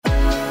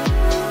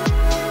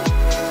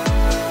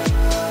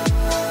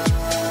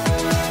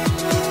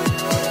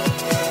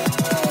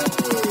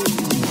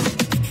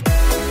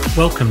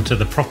Welcome to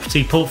the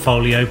Property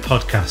Portfolio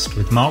Podcast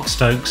with Mark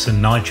Stokes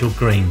and Nigel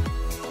Green.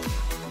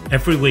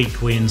 Every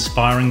week we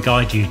inspire and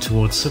guide you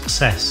towards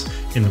success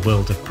in the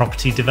world of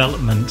property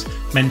development,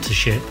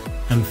 mentorship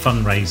and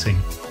fundraising.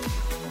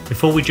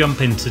 Before we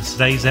jump into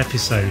today's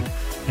episode,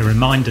 a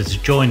reminder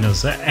to join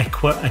us at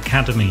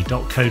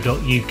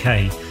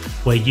equaacademy.co.uk,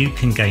 where you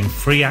can gain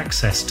free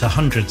access to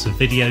hundreds of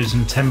videos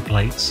and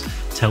templates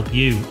to help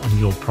you on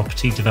your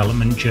property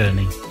development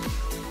journey.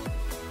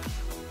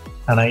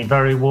 And a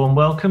very warm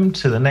welcome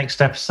to the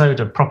next episode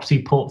of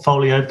Property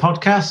Portfolio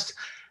Podcast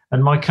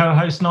and my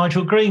co-host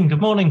Nigel Green.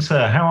 Good morning,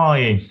 sir. How are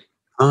you?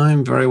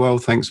 I'm very well,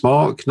 thanks,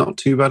 Mark. Not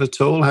too bad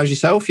at all. How's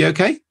yourself? You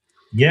okay?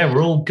 Yeah,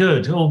 we're all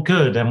good.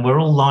 And we're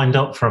all lined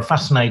up for a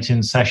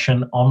fascinating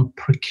session on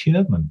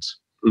procurement.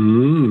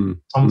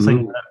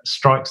 Something that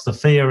strikes the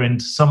fear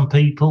into some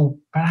people,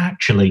 but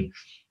actually,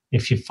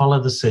 if you follow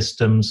the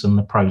systems and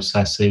the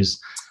processes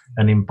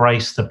and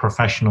embrace the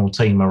professional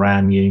team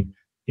around you,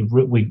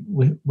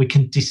 we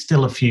can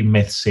distill a few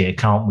myths here,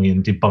 can't we,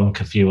 and debunk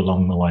a few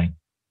along the way.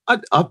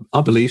 I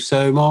believe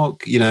so,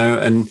 Mark.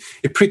 And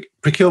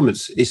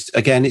procurement is,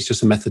 again, it's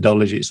just a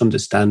methodology. It's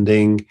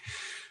understanding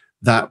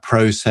that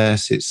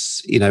process.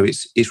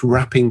 It's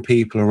wrapping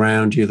people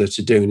around you that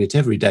are doing it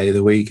every day of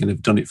the week and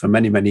have done it for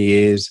many, many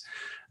years,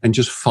 and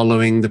just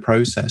following the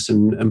process.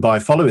 And by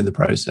following the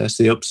process,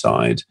 the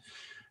upside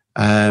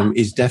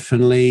is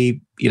definitely,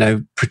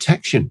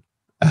 protection.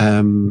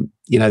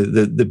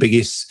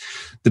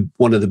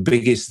 One of the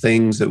biggest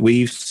things that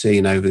we've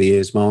seen over the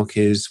years, Mark,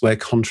 is where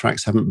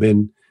contracts haven't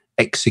been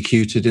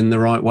executed in the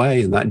right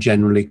way, and that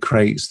generally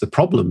creates the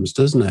problems,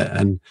 doesn't it?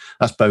 And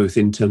that's both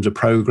in terms of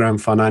program,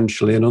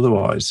 financially, and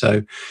otherwise.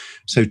 So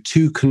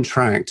to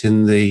contract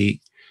in the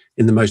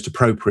most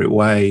appropriate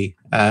way,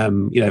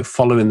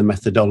 following the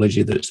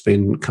methodology that's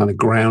been kind of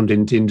ground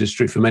into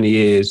industry for many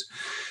years,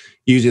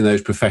 using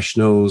those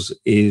professionals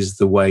is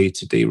the way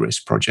to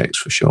de-risk projects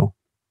for sure.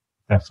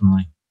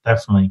 Definitely.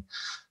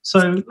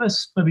 So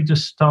let's maybe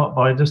just start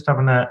by just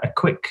having a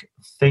quick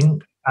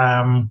think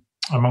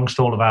amongst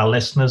all of our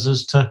listeners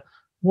as to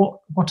what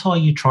are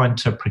you trying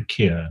to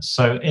procure?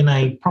 So in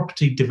a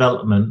property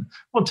development,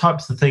 what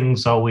types of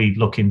things are we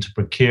looking to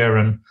procure,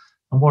 and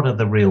what are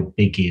the real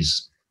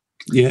biggies?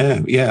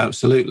 Yeah,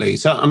 absolutely.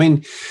 So,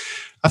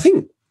 I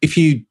think if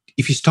you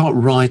start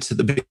right at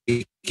the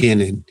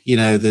beginning,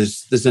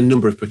 there's a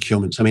number of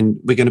procurements.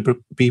 We're going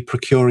to be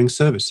procuring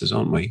services,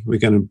 aren't we? We're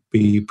going to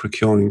be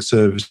procuring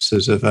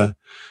services of our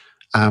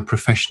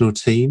professional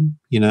team,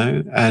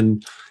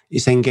 and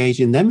it's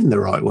engaging them in the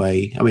right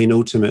way.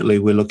 Ultimately,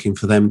 we're looking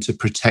for them to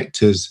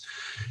protect us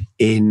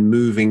in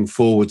moving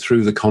forward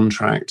through the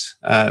contract,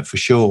 for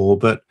sure.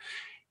 But,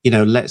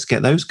 let's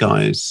get those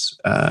guys,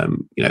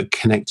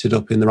 connected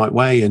up in the right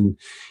way. And,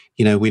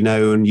 we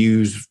know and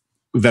use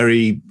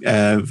very,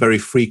 very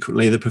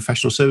frequently the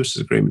professional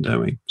services agreement,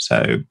 don't we?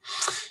 So,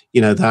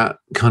 that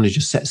kind of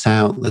just sets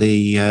out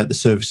the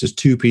services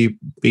to be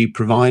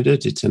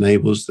provided. It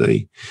enables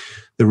the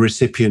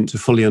recipient to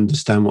fully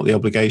understand what the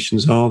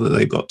obligations are that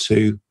they've got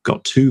to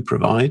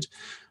provide,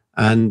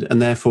 and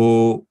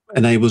therefore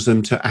enables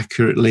them to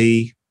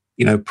accurately,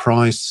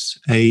 price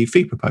a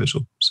fee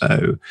proposal.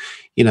 So,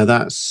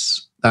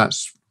 that's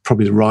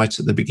probably right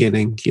at the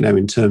beginning,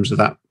 in terms of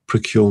that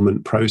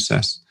procurement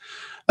process.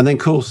 And then,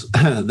 of course,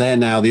 they're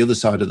now the other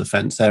side of the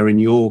fence. They're in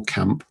your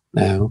camp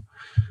now,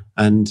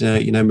 and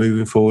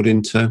moving forward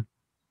into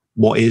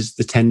what is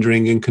the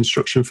tendering and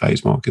construction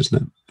phase, Mark,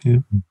 isn't it?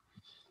 Yeah.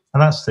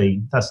 And that's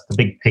the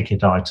big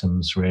ticket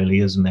items, really,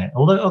 isn't it?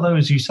 Although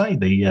as you say,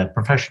 the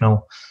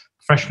professional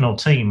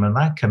team, and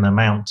that can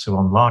amount to,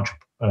 on large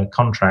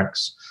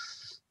contracts,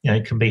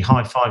 it can be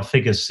high 5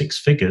 figures, 6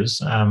 figures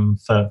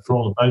for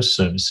all of those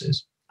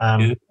services,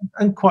 and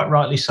quite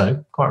rightly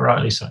so.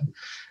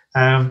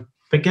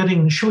 But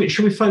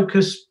should we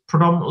focus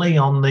predominantly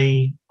on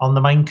the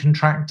main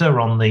contractor,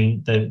 on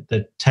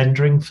the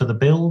tendering for the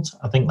build?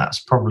 I think that's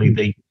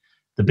probably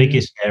the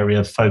biggest area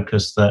of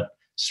focus that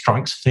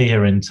strikes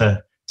fear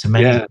into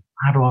many. Yeah.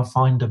 How do I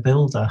find a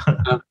builder?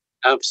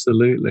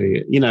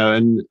 Absolutely.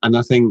 And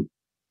I think,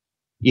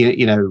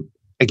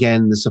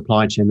 again, the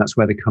supply chain, that's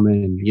where they come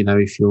in.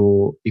 If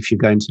you're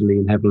going to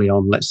lean heavily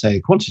on, let's say,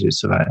 a quantity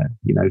surveyor,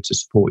 to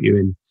support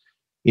you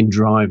in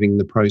driving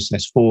the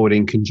process forward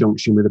in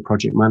conjunction with a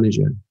project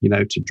manager,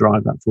 to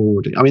drive that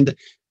forward.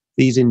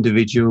 These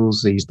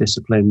individuals, these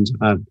disciplines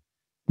have had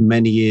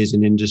many years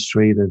in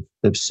industry.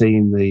 They've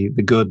seen the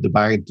good, the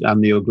bad,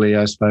 and the ugly,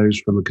 I suppose,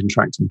 from a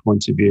contracting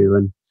point of view.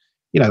 And,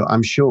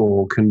 I'm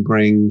sure can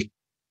bring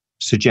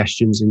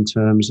suggestions in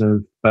terms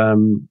of, a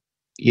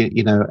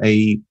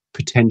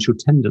potential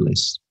tender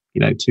list,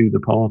 to the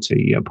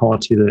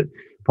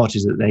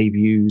parties that they've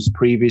used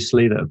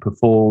previously that have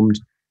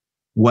performed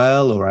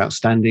well or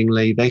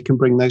outstandingly. They can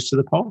bring those to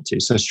the party.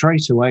 So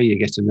straight away you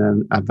get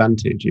an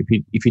advantage.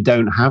 If you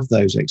don't have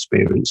those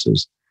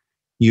experiences,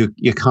 you're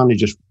kind of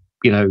just,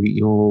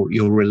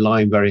 you're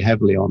relying very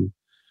heavily on,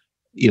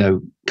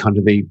 kind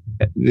of the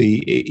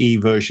e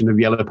version of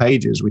Yellow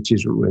Pages, which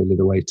isn't really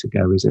the way to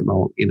go, is it,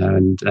 Mark?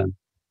 And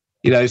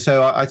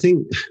So I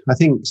think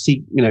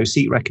seek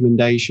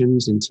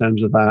recommendations in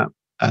terms of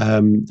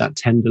that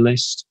tender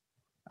list.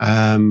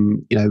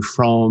 From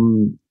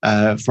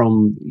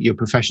your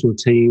professional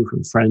team,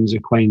 from friends,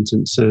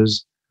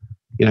 acquaintances,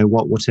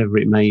 whatever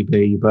it may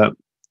be. But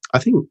I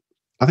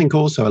think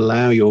also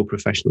allow your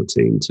professional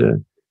team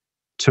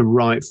to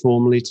write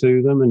formally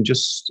to them and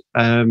just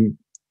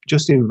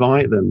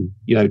invite them,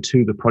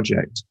 to the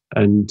project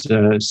and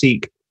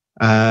seek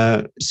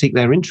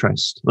their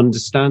interest,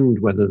 understand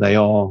whether they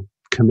are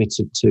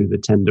committed to the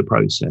tender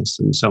process,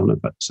 and so on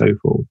and so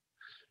forth.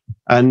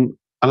 And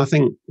I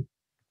think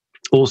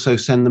also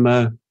send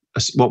them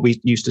what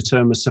we used to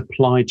term a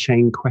supply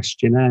chain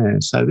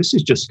questionnaire. So this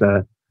is just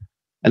an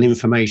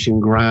information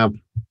grab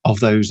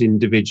of those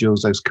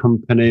individuals, those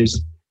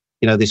companies.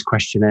 This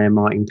questionnaire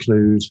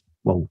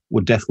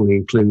would definitely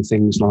include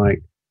things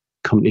like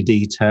company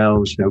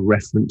details,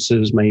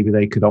 references maybe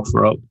they could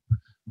offer up,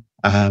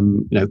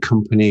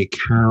 company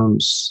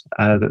accounts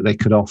that they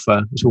could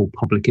offer. It's all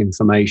public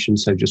information,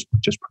 so just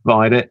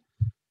provide it.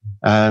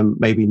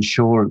 Maybe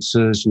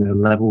insurances,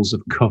 levels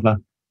of cover,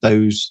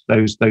 those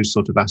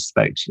sort of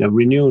aspects.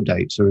 Renewal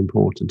dates are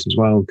important as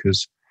well,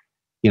 because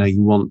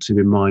you want to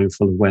be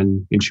mindful of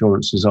when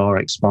insurances are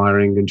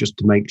expiring, and just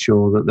to make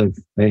sure that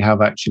they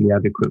have actually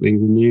adequately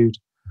renewed.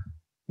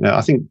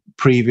 I think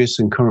previous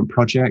and current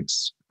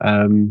projects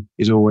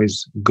is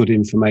always good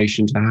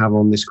information to have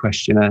on this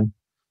questionnaire.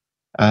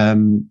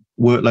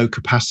 Workload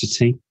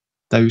capacity,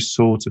 those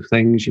sort of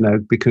things,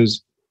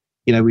 because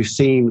we've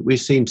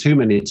seen too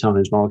many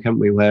times, Mark, haven't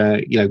we,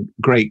 where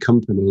great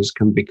companies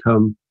can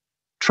become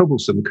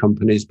troublesome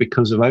companies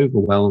because of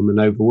overwhelm and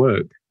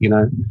overwork.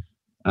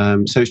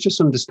 So it's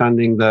just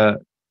understanding that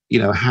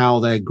how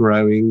they're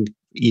growing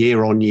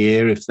year on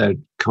year, if they're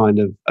kind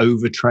of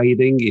over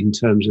trading in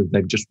terms of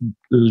they've just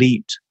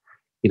leaped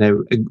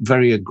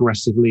very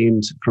aggressively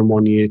from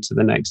one year to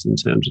the next in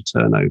terms of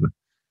turnover.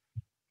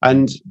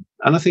 And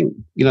I think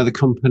the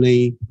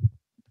company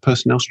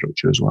personnel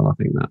structure as well. I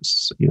think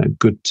that's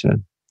good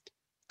to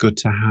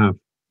have.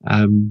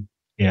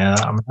 Yeah,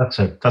 I mean,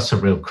 that's a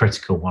real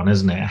critical one,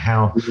 isn't it?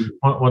 How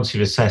once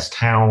you've assessed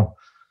how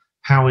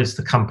is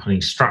the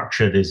company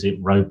structured? Is it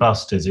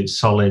robust? Is it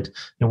solid?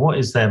 What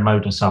is their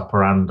modus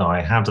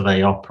operandi? How do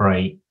they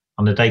operate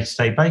on a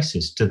day-to-day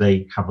basis? Do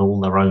they have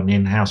all their own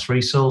in-house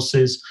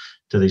resources?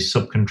 Do they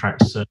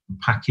subcontract certain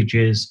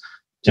packages?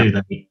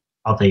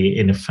 Are they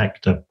in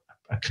effect a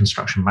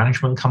construction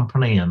management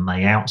company and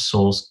they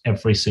outsource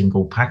every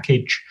single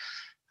package?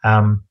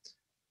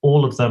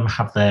 All of them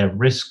have their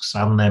risks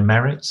and their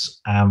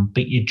merits,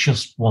 but you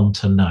just want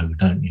to know,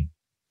 don't you?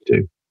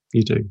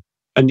 You do.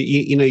 And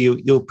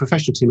your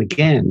professional team,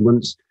 again,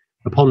 once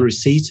upon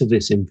receipt of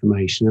this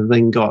information, have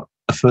then got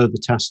a further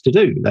task to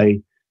do.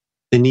 They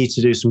need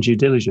to do some due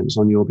diligence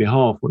on your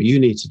behalf, or you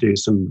need to do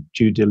some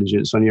due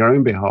diligence on your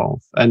own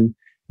behalf. And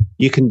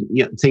you can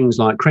things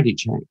like credit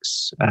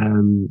checks,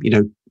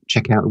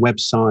 check out the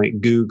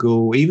website,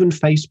 Google, even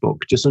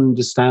Facebook. Just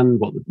understand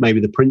what maybe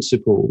the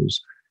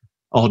principals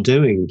are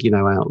doing,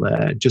 out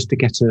there, just to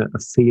get a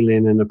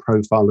feeling and a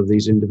profile of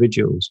these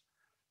individuals.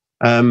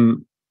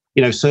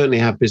 Certainly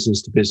have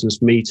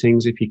business-to-business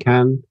meetings if you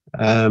can,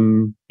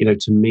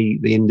 to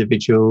meet the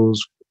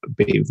individuals,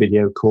 be it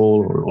video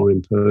call or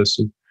in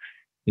person,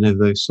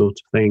 those sort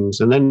of things.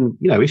 And then,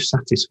 if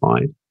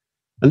satisfied,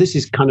 and this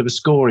is kind of a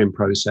scoring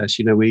process,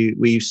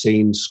 we've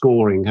seen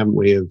scoring, haven't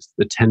we, of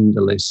the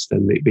tender list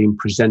and it being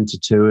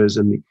presented to us,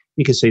 and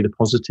you can see the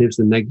positives,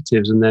 the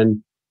negatives, and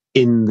then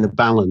in the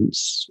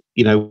balance,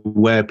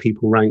 where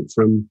people rank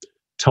from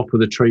top of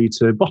the tree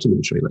to bottom of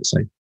the tree, let's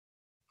say.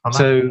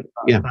 That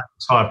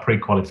entire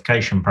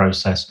pre-qualification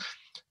process,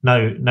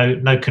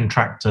 no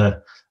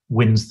contractor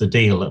wins the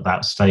deal at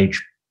that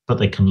stage, but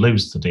they can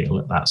lose the deal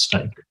at that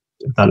stage.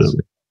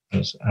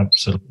 That's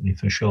absolutely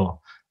for sure.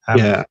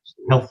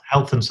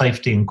 Health and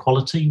safety and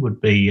quality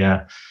would be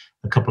a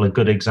couple of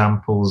good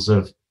examples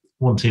of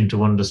wanting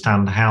to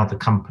understand how the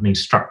company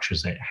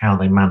structures it, how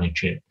they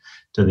manage it.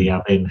 Do they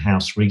have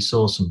in-house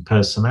resource and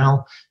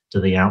personnel? Do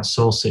they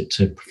outsource it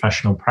to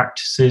professional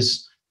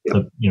practices?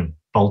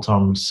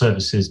 Bolt-on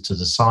services to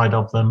the side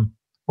of them,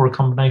 or a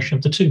combination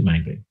of the two,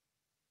 maybe.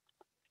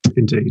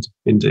 Indeed.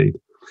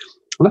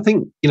 Well, I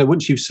think,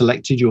 once you've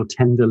selected your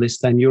tender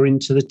list, then you're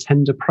into the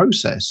tender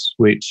process,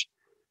 which,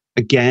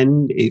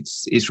 again,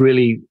 it's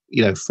really,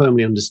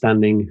 firmly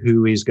understanding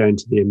who is going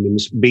to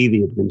be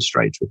the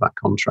administrator of that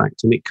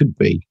contract. And it could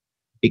be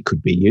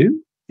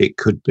you, it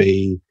could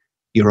be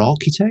your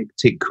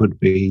architect, it could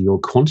be your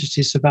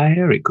quantity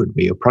surveyor, it could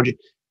be your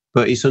project,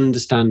 but it's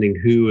understanding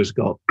who has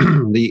got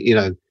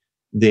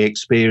the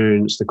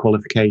experience, the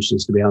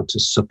qualifications to be able to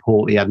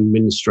support the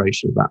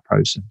administration of that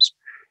process.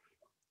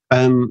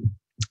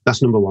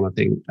 That's number one, I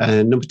think.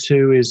 Number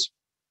two is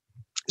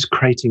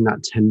creating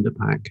that tender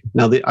pack.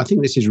 Now, I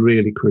think this is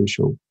really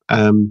crucial.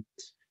 The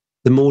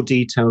more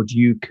detailed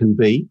you can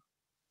be,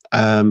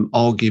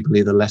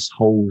 arguably the less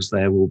holes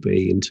there will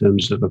be in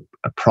terms of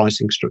a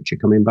pricing structure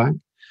coming back.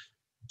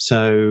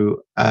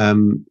 So, a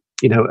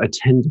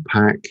tender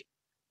pack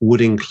would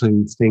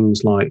include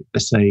things like,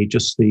 let's say,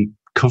 just the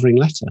covering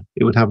letter.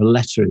 It would have a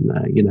letter in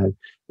there.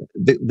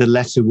 The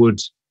letter would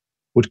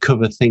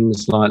cover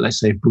things like, let's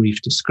say, a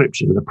brief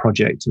description of the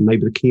project and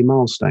maybe the key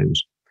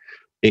milestones.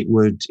 It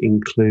would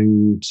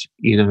include,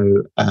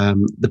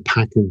 the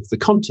pack of the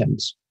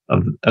contents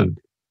of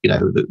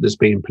that's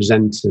being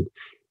presented,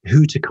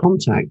 who to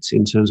contact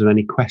in terms of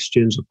any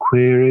questions or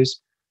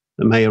queries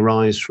that may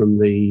arise from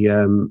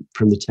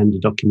the tender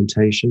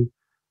documentation,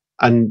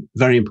 and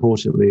very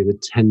importantly,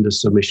 the tender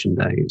submission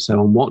date. So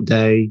on what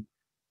day,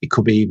 it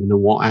could be even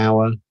on what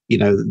hour,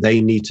 they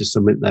need to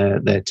submit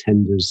their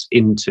tenders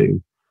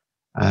into,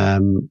 at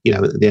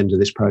the end of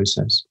this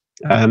process.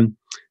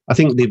 I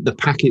think the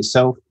pack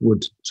itself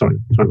would. Sorry.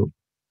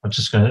 I'm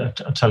just going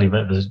to tell you a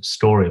bit of a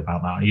story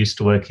about that. I used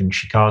to work in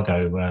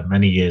Chicago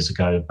many years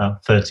ago,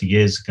 about 30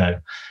 years ago,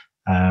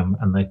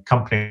 and the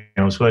company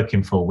I was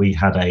working for, we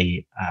had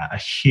a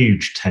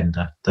huge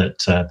tender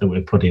that we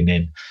were putting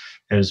in.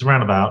 It was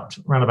around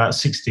about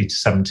 60 to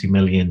 70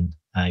 million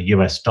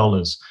US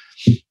dollars,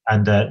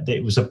 and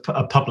it was a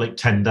public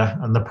tender,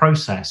 and the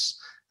process.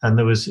 And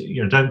there was,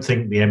 don't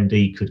think the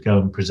MD could go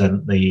and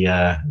present the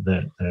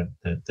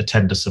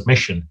tender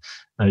submission.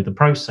 No, the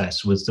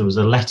process was there was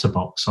a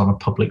letterbox on a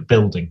public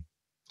building,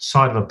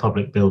 side of a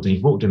public building.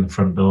 You walked in the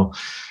front door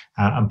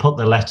and put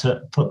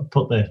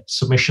the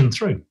submission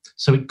through.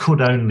 So it could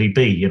only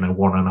be,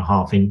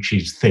 1.5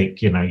 inches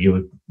thick. You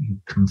were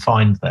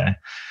confined there,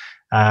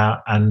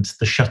 and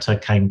the shutter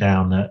came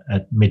down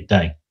at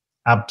midday,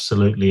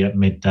 absolutely at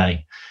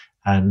midday.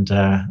 And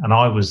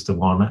I was the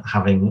one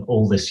having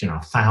all this,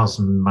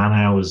 1,000 man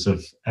hours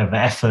of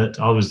effort.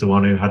 I was the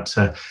one who had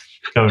to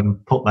go and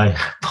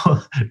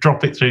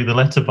drop it through the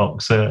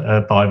letterbox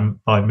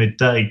by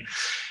midday,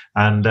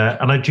 and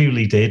I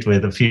duly did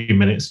with a few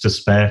minutes to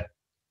spare.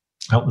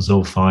 That was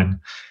all fine.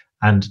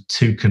 And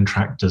 2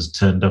 contractors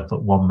turned up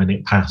at 1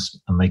 minute past,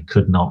 and they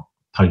could not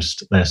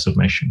post their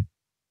submission.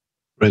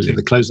 Really,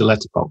 they closed the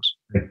letterbox.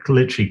 They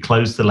literally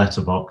closed the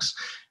letterbox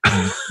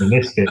and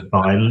missed it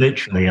by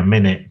literally a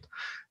minute.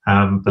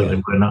 But they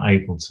were not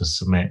able to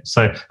submit.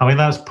 So,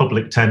 that's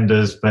public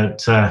tenders,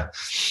 but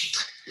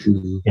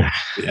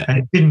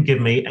it didn't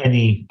give me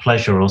any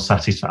pleasure or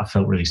satisfaction. I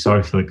felt really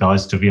sorry for the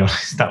guys, to be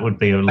honest. That would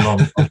be a long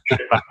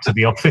trip back to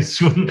the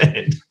office, wouldn't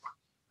it?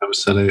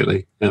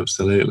 Absolutely.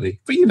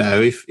 But,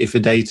 if a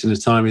date and a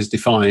time is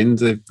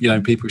defined,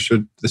 people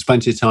should, there's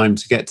plenty of time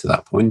to get to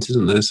that point,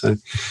 isn't there? So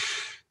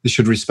they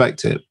should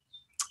respect it.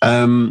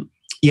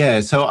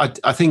 So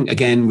I think,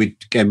 again, we're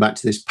going back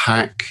to this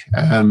pack.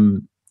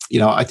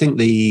 I think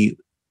the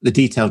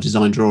detailed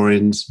design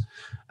drawings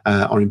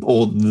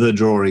the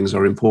drawings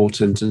are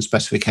important, and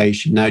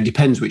specification. Now, it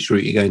depends which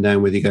route you're going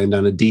down, whether you're going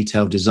down a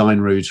detailed design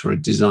route or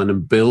a design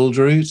and build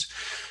route.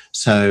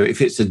 So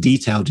if it's a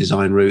detailed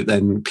design route,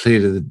 then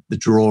clearly the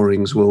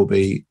drawings will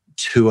be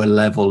to a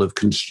level of,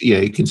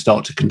 you can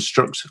start to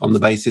construct on the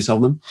basis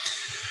of them.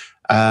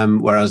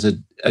 Whereas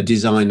a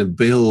design and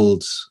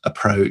build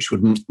approach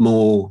would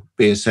more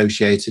be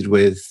associated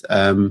with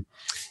the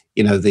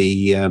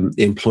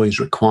employer's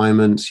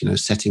requirements,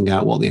 setting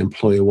out what the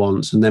employer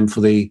wants, and then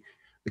for the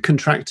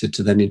contractor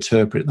to then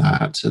interpret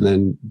that and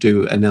then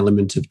do an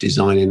element of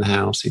design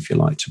in-house, if you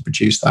like, to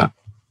produce that,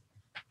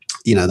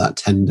 that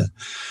tender.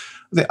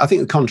 I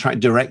think the contract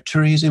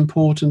directory is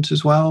important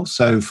as well.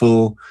 So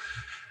for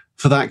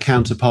that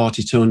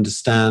counterparty to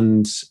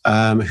understand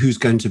who's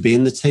going to be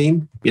in the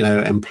team,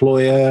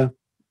 employer,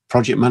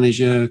 project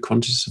manager,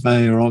 quantity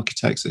surveyor,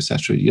 architects,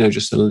 etc.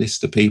 Just a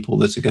list of people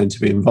that are going to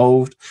be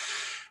involved.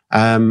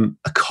 A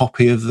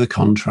copy of the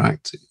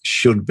contract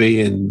should be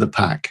in the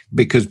pack,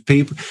 because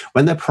people,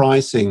 when they're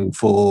pricing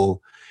for,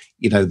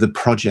 the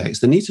projects,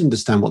 they need to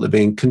understand what they're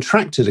being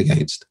contracted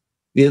against.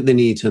 They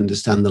need to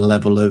understand the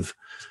level of,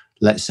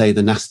 let's say,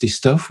 the nasty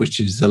stuff, which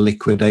is the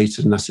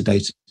liquidated and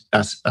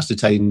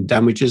ascertained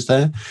damages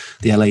there,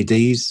 the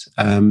LADs,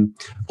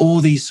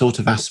 all these sort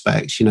of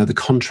aspects, the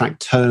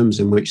contract terms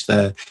in which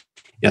they're,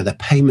 their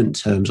payment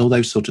terms, all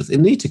those sort of things.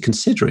 They need to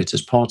consider it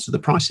as part of the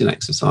pricing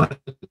exercise.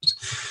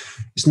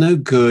 It's no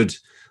good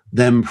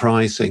them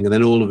pricing and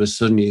then all of a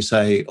sudden you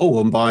say, oh,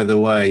 and by the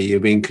way, you're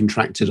being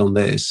contracted on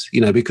this,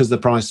 because the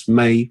price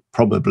may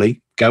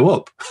probably go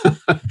up.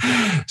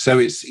 So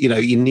it's,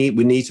 we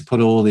need to put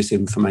all this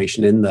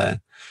information in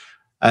there.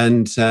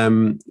 And,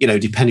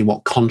 depending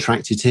what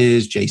contract it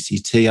is,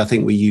 JCT, I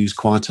think we use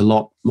quite a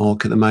lot,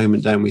 Mark, at the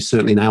moment, don't we?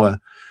 Certainly in our,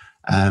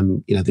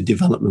 the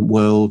development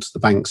world, the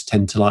banks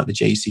tend to like the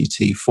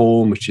JCT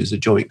form, which is a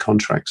joint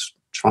contracts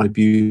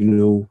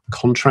tribunal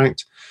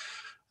contract.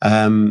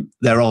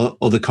 There are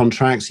other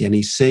contracts, the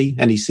NEC.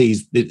 NEC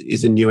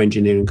is a new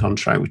engineering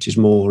contract, which is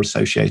more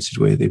associated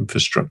with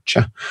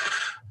infrastructure.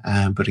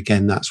 But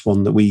again, that's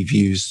one that we've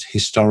used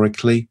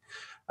historically.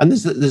 And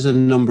there's a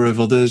number of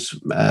others,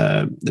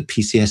 the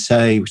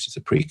PCSA, which is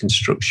a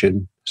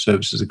pre-construction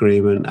services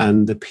agreement,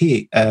 and the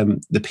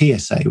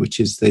PSA, which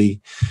is the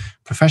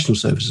professional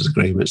services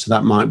agreement. So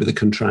that might be the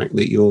contract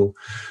that you're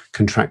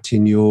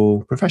contracting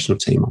your professional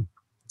team on.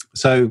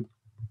 So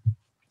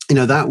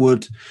that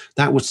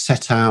would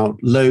set out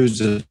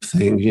loads of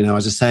things.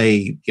 As I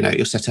say,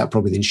 you'll set out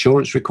probably the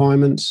insurance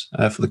requirements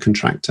for the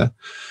contractor,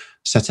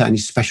 set out any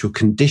special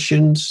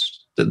conditions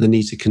that they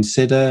need to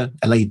consider,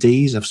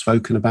 LADs I've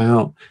spoken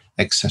about,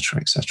 etc.,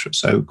 etc.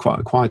 So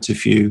quite a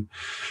few,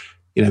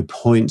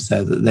 points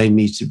there that they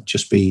need to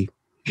just be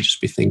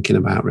thinking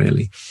about,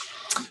 really.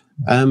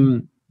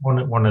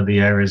 One of the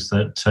areas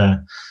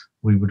that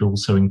we would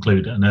also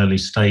include at an early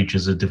stage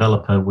as a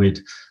developer,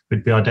 we'd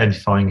be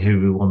identifying who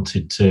we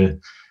wanted to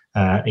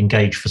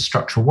engage for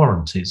structural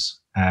warranties.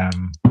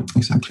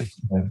 Exactly.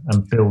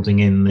 And building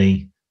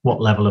in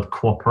what level of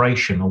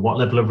cooperation or what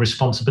level of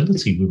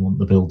responsibility we want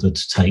the builder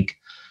to take.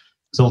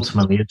 Because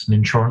ultimately it's an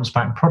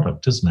insurance-backed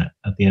product, isn't it,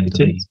 at the end of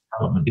the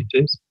development? It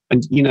is.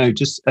 And,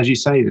 just as you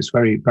say, it's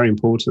very, very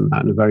important,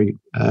 that, and a very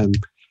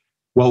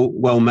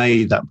well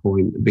made, that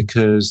point,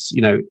 because,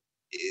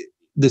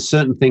 there's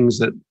certain things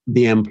that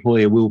the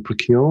employer will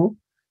procure,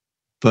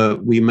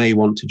 but we may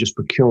want to just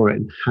procure it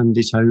and hand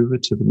it over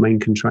to the main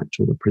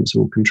contractor or the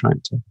principal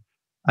contractor.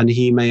 And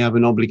he may have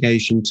an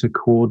obligation to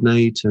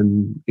coordinate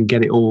and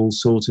get it all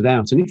sorted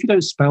out. And if you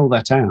don't spell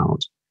that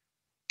out,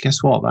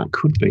 guess what? That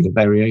could be a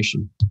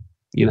variation.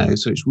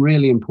 So it's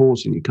really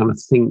important you kind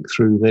of think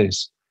through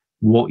this,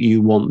 what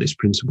you want this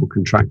principal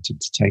contractor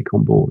to take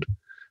on board,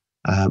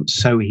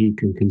 so he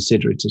can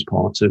consider it as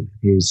part of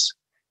his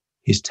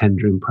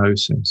tendering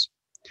process.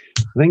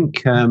 I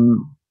think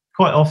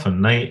quite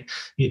often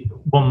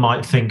one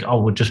might think,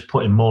 we'll just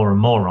put in more and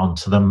more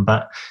onto them,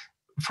 but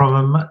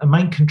from a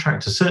main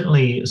contractor,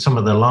 certainly some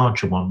of the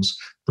larger ones,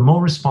 the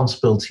more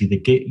responsibility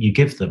you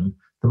give them,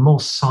 the more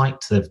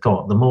sight they've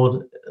got,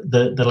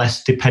 the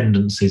less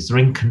dependencies. They're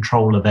in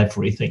control of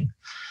everything,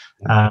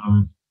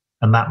 and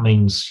that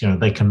means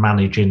they can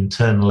manage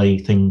internally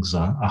things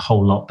a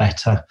whole lot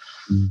better.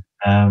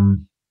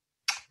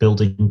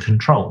 Building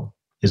control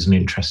is an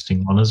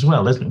interesting one as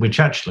well, isn't it? Which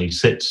actually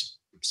sits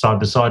side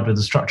by side with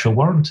the structural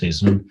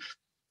warranties, and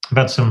we've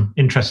had some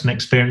interesting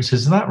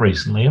experiences of that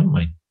recently, haven't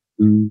we?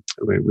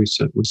 We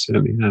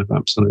certainly have,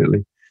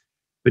 absolutely.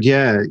 But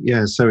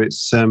so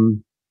it's so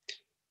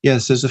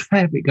there's a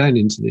fair bit going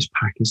into this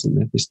pack, isn't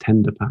there? This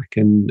tender pack,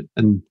 and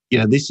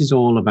this is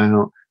all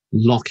about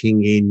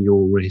locking in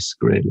your risk,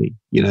 really.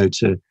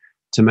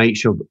 To make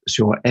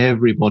sure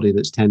everybody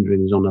that's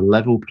tendering is on a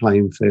level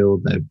playing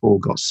field. They've all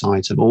got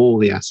sight of all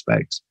the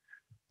aspects,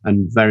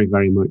 and very,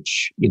 very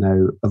much,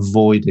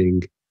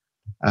 avoiding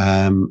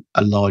a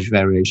large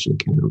variation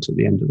account at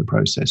the end of the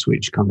process,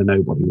 which kind of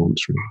nobody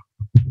wants, really.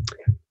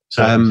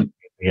 So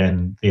the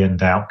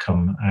end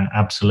outcome,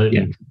 absolutely.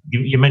 Yeah.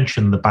 You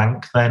mentioned the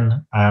bank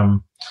then.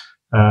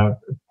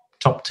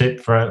 Top tip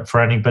for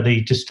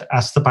anybody: just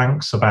ask the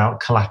banks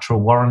about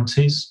collateral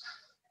warranties.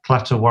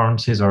 Collateral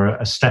warranties are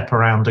a step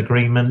around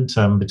agreement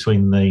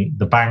between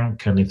the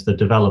bank, and if the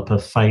developer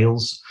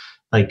fails,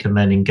 they can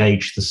then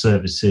engage the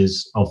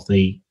services of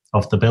the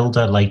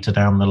builder later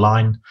down the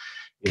line.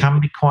 Can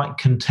be quite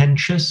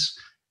contentious.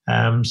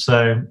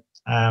 So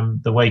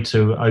the way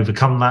to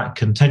overcome that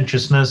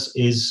contentiousness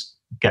is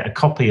get a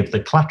copy of the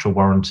collateral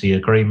warranty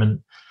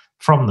agreement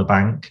from the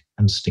bank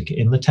and stick it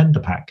in the tender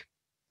pack.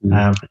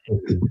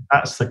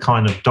 That's the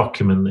kind of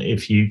document that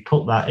if you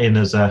put that in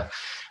as a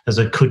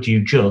could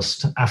you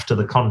just after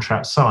the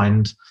contract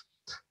signed,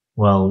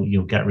 well,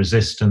 you'll get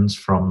resistance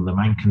from the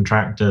main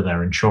contractor,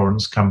 their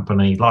insurance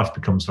company. Life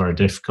becomes very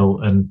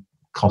difficult and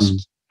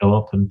costs go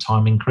up and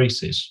time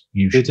increases.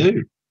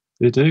 Usually.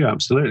 They do,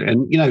 absolutely.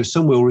 And,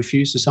 some will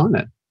refuse to sign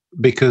it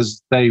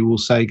because they will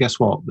say, guess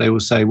what? They will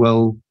say,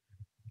 well,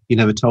 you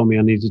never told me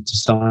I needed to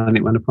sign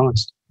it when I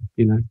priced,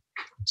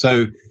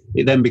 So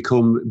it then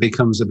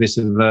becomes a bit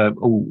of a,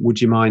 would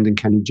you mind and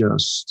can you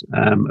just,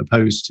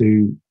 opposed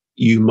to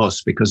you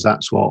must, because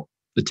that's what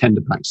the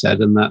tender pack said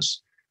and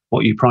that's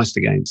what you priced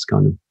against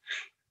kind of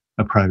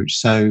approach.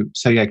 So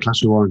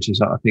collateral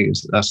warranties, I think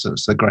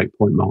that's a great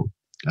point, Mark.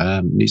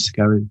 Needs to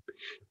go in.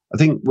 I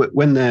think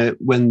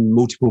when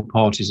multiple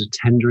parties are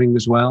tendering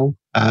as well,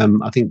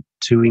 I think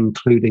to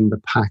including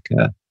the pack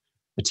a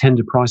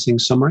tender pricing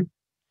summary,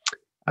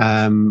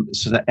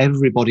 so that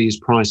everybody is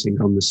pricing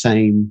in the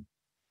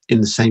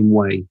same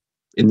way,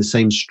 in the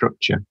same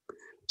structure,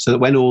 so that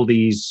when all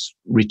these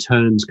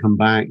returns come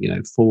back,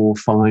 4,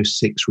 5,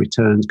 6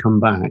 returns come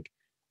back,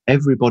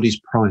 everybody's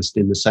priced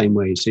in the same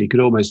way. So you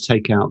could almost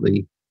take out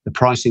the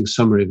pricing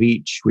summary of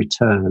each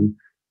return,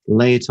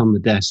 lay it on the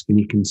desk, and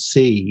you can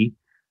see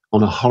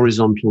on a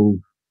horizontal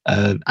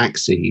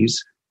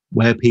axes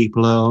where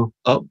people are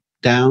up,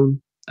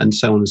 down, and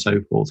so on and so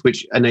forth,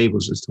 which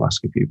enables us to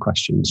ask a few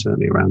questions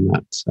certainly around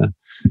that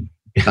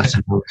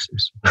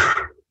analysis.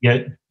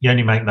 Yeah, you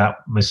only make that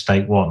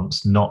mistake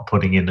once, not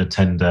putting in a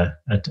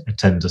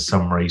tender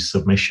summary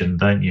submission,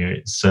 don't you?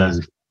 It's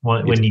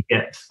when you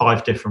get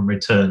 5 different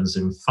returns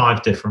in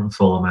 5 different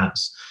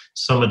formats.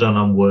 Some are done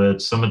on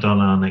Word, some are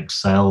done on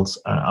Excel.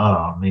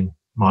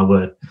 My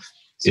word,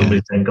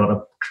 somebody's then got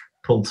to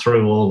pull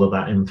through all of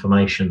that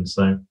information.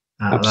 So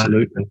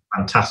absolutely, that's a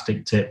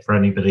fantastic tip for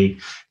anybody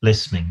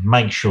listening.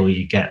 Make sure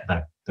you get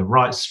the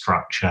right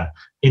structure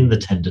in the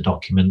tender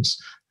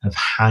documents, of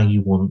how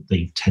you want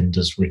the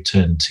tenders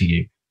returned to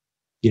you.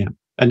 Yeah,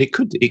 and it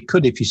could,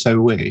 if you so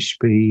wish,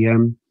 be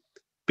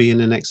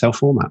in an Excel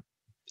format,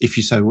 if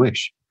you so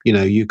wish.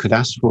 You could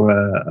ask for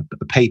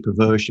a paper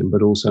version,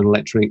 but also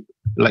an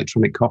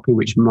electronic copy,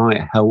 which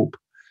might help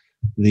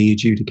the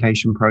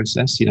adjudication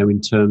process,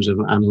 in terms of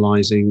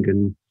analysing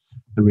and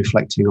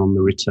reflecting on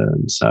the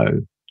return.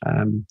 So,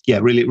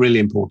 really, really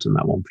important,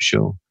 that one for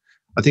sure.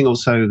 I think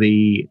also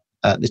the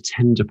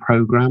tender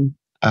program,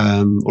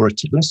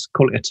 let's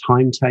call it a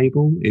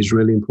timetable, is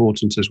really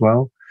important as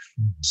well.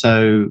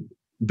 So,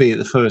 be it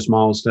the first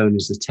milestone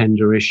is the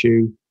tender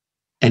issue,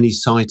 any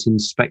site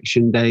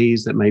inspection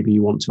days that maybe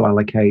you want to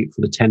allocate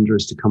for the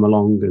tenderers to come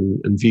along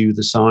and view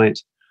the site.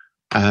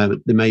 There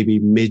may be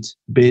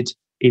mid-bid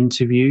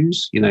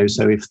interviews,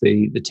 so if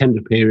the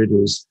tender period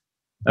is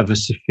of a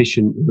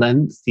sufficient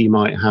length, you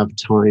might have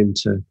time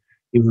to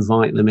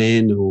invite them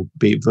in, or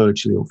be it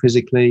virtually or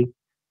physically,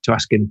 to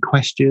ask any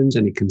questions,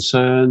 any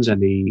concerns,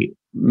 any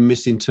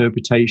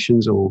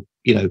misinterpretations, or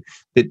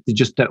they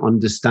just don't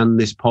understand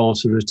this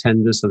part of the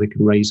tender, so they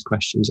can raise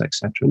questions,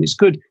 etc. And it's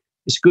good.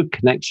 It's a good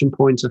connection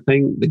point, I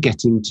think, the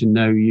getting to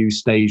know you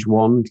stage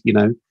one,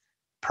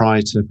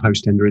 prior to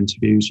post-tender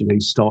interviews. You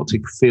start to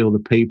feel the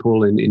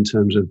people in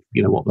terms of,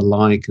 what they're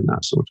like and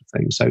that sort of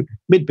thing. So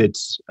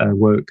mid-bids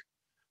work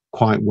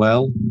quite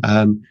well.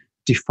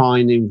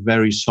 Defining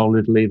very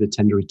solidly the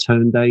tender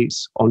return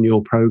dates on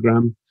your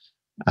program.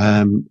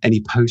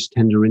 Any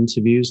post-tender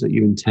interviews that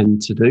you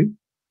intend to do,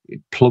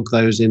 plug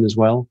those in as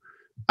well.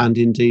 And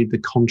indeed the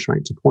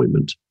contract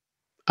appointment.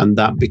 And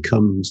that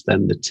becomes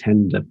then the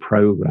tender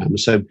program.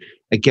 So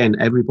again,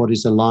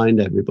 everybody's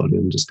aligned. Everybody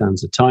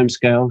understands the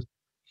timescale.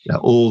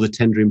 All the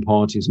tendering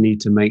parties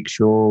need to make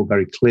sure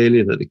very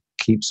clearly that they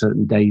keep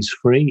certain days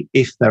free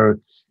if they're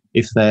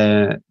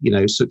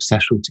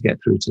successful to get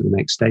through to the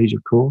next stage,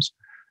 of course.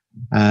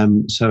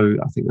 So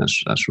I think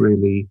that's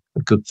really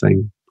a good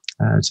thing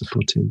to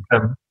put in.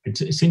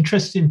 It's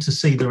interesting to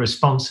see the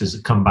responses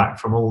that come back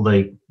from all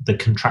the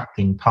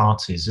contracting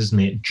parties, isn't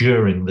it,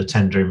 during the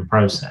tendering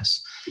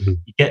process? Mm-hmm.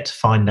 You get to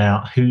find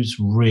out who's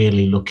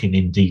really looking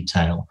in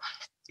detail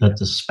at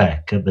the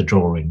spec, at the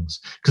drawings,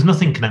 because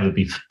nothing can ever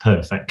be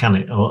perfect, can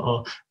it?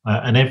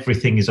 And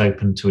everything is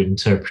open to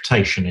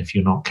interpretation if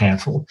you're not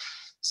careful.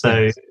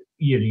 So yes.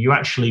 You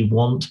actually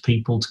want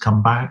people to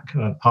come back,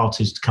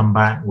 parties to come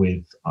back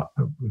with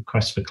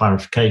requests for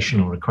clarification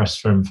or requests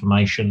for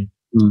information.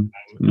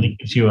 Mm-hmm. And it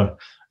gives you a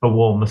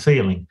warmer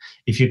feeling.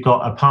 If you've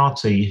got a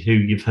party who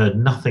you've heard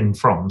nothing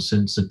from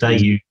since the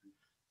day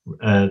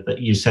that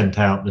you sent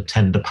out the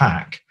tender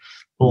pack,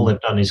 all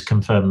they've done is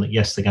confirm that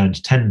yes, they're going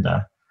to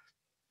tender.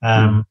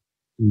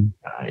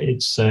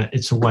 It's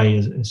a way,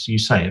 as you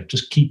say, of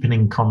just keeping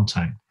in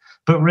contact.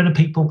 But we're in a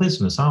people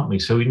business, aren't we?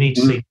 So we need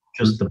to see not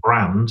just the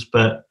brand,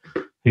 but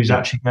who's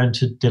actually going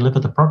to deliver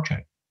the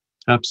project.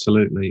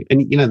 Absolutely.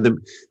 And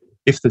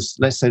if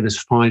let's say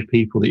there's 5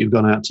 people that you've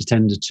gone out to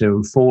tender to,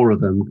 and 4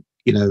 of them,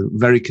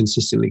 very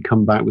consistently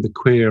come back with a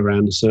query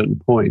around a certain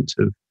point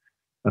of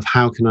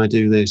how can I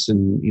do this,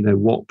 and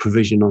what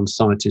provision on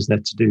site is there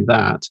to do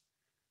that,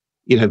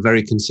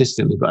 very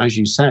consistently. But as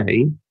you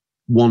say,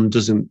 one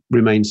doesn't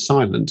remain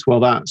silent. Well,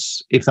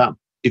 that's if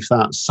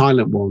that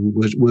silent one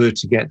were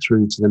to get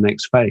through to the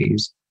next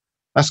phase,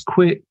 that's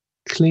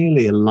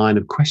clearly a line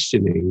of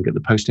questioning at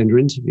the post-tender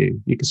interview.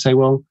 You could say,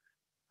 well,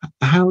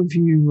 how have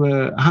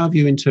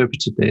you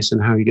interpreted this,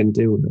 and how are you going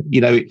to deal with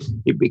it?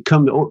 It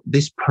becomes,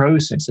 this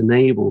process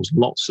enables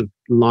lots of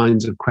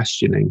lines of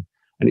questioning,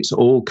 and it's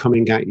all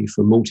coming at you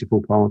from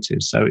multiple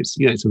parties. So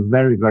it's a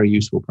very, very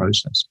useful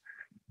process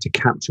to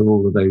capture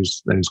all of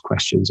those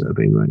questions that are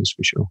being raised,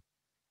 for sure.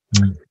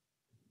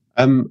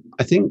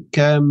 I think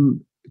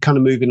kind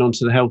of moving on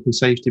to the health and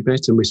safety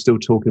bit, and we're still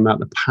talking about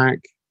the pack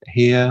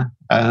here.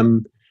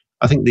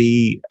 I think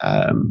the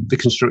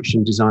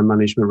Construction Design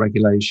Management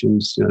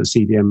Regulations, the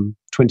CDM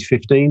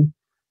 2015,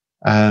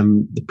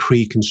 the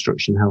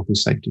pre-construction health and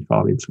safety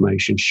file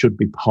information should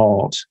be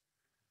part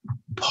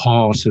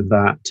of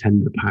that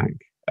tender pack.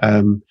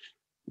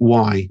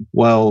 Why?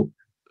 Well,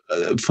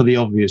 for the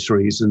obvious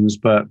reasons,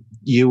 but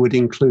you would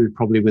include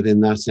probably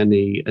within that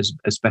any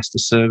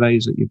asbestos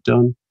surveys that you've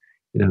done,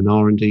 an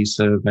R&D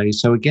survey.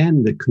 So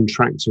again, the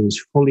contractor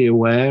is fully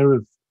aware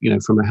of,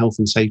 from a health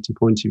and safety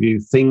point of view,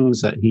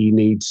 things that he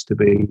needs to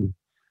be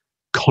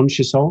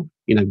conscious of,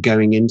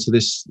 going into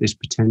this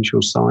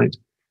potential site.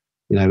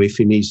 If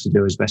he needs to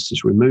do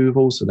asbestos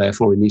removal, so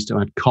therefore he needs to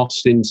add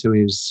cost into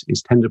his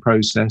tender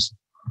process,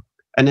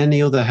 and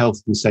any other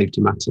health and safety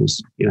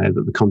matters,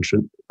 that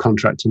the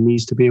contractor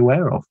needs to be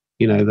aware of.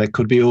 There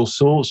could be all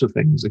sorts of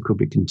things. There could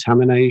be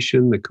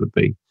contamination. There could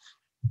be,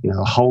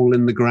 a hole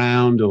in the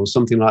ground or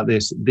something like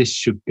this. This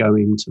should go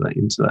into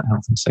that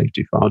health and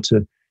safety file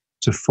to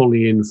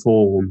fully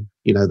inform,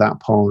 that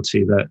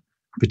party that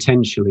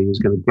potentially is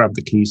going to grab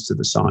the keys to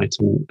the site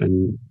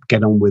and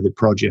get on with the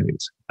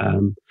project.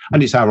 And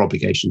it's our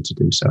obligation to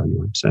do so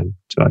anyway, so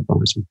to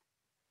advise them.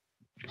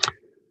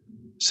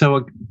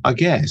 So I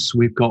guess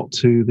we've got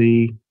to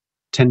the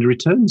tender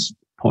returns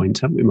point,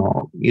 haven't we,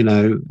 Mark?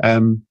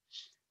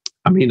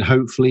 I mean,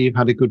 hopefully you've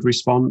had a good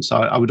response.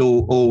 I would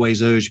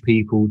always urge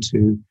people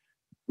to,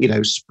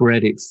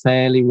 spread it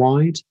fairly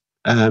wide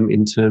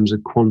in terms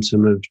of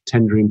quantum of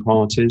tendering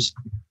parties.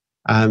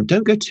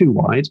 Don't go too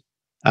wide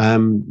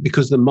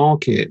because the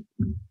market,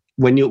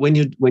 when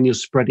you're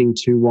spreading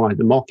too wide,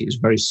 the market is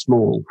very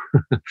small,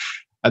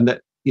 and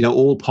that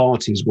all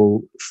parties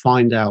will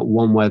find out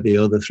one way or the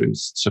other through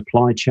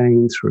supply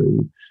chain,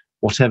 through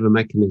whatever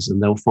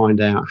mechanism. They'll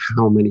find out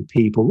how many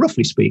people,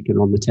 roughly speaking,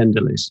 on the tender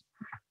list.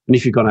 And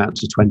if you've gone out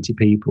to 20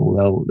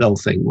 people, they'll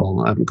think,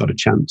 well, I haven't got a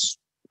chance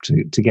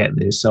to get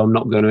this, so I'm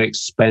not going to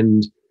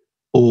expend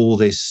all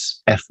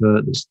this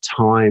effort, this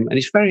time.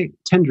 And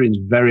tendering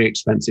is very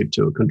expensive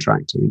to a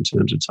contractor in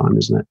terms of time,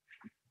 isn't it?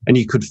 And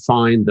you could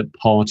find that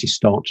parties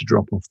start to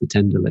drop off the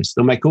tender list.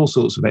 They'll make all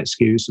sorts of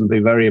excuses and be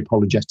very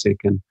apologetic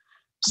and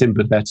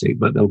sympathetic,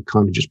 but they'll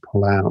kind of just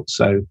pull out.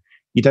 So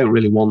you don't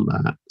really want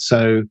that.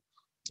 So,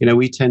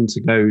 we tend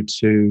to go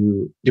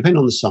to, depending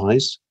on the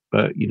size,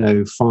 but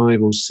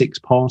 5 or 6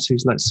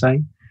 parties, let's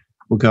say,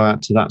 we'll go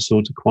out to that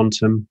sort of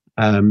quantum,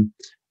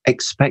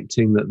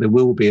 expecting that there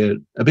will be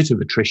a bit of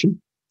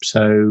attrition.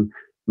 So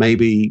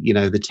maybe,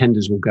 the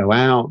tenders will go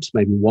out,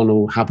 maybe one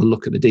will have a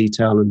look at the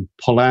detail and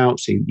pull out,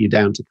 so you're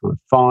down to kind of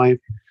 5.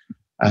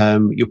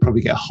 You'll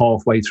probably get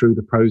halfway through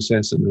the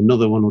process and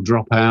another one will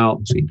drop out,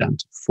 so you're down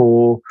to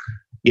 4,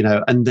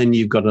 and then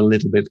you've got a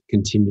little bit of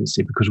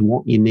contingency, because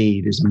what you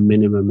need is a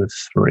minimum of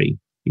 3.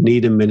 You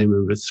need a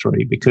minimum of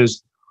 3,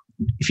 because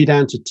if you're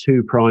down to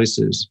 2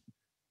 prices,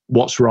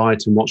 what's right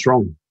and what's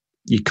wrong?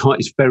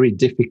 It's very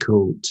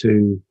difficult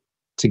to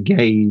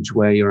gauge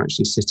where you're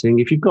actually sitting.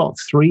 If you've got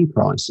 3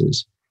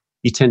 prices,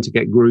 you tend to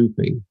get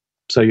grouping.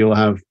 So you'll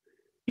have,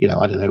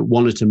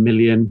 one at $1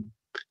 million,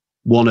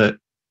 one at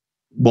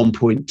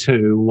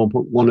 1.2,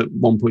 one at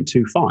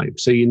 1.25.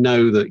 So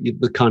that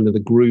the kind of the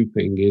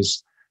grouping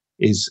is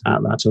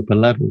at that upper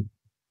level.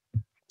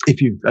 If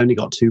you've only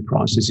got 2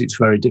 prices, it's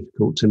very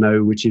difficult to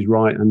know which is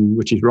right and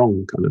which is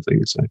wrong, kind of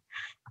thing. So it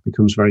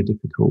becomes very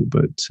difficult.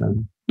 But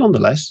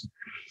nonetheless,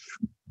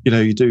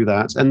 you do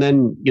that. And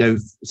then,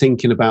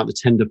 thinking about the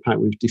tender pack,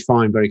 we've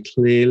defined very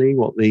clearly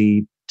what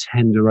the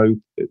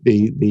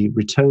the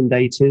return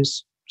date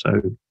is.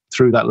 So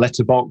through that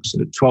letterbox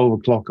at 12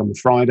 o'clock on the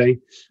Friday.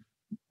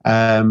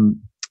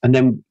 And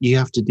then you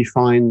have to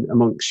define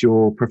amongst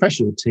your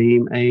professional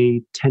team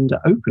a tender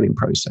opening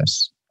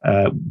process,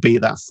 be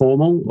that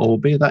formal or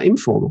be that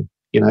informal.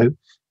 You've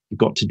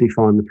got to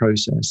define the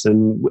process.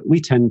 And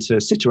we tend to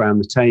sit around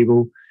the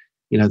table,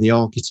 the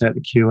architect,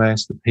 the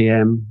QS, the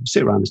PM,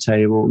 sit around the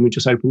table and we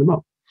just open them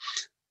up.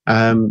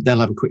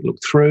 They'll have a quick look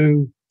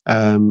through,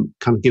 kind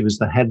of give us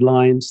the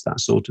headlines, that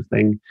sort of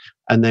thing.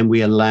 And then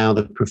we allow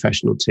the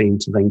professional team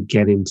to then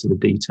get into the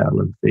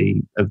detail of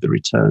the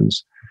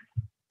returns.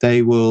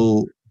 They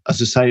will,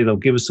 as I say, they'll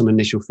give us some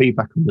initial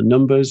feedback on the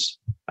numbers,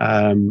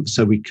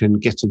 so we can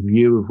get a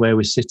view of where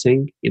we're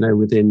sitting,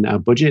 within our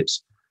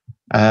budgets.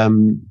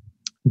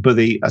 But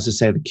as I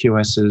say, the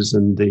QSs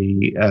and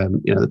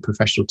the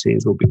professional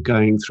teams will be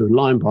going through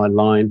line by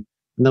line,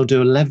 and they'll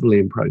do a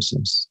leveling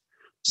process.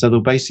 So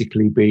they'll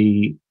basically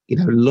be,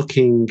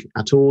 looking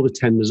at all the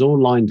tenders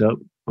all lined up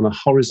on a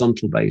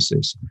horizontal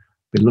basis,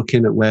 be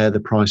looking at where the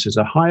prices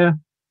are higher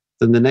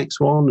than the next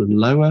one and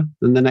lower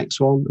than the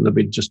next one, and they'll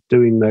be just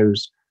doing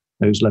those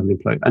leveling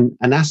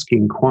and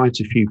asking quite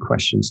a few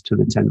questions to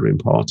the tendering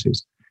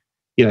parties.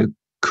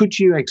 Could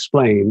you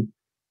explain?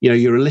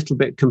 You're a little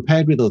bit,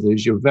 compared with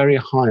others, you're very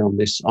high on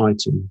this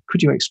item.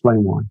 Could you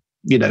explain why?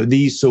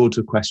 These sort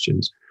of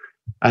questions,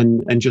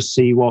 and just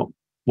see what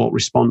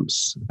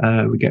response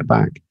we get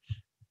back.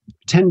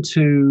 Tend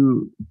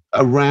to,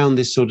 around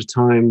this sort of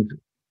time,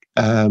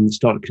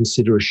 start to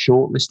consider a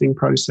shortlisting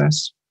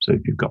process. So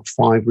if you've got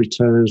 5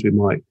 returns, we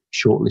might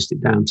shortlist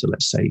it down to,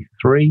 let's say,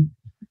 3,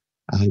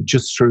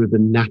 just through the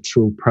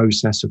natural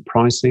process of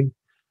pricing.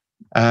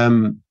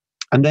 And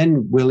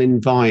then we'll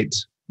invite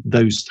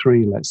those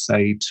 3, let's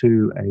say,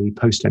 to a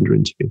post-tender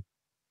interview.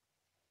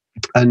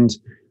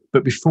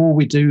 But before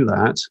we do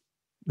that,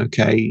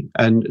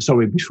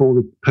 before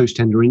the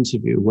post-tender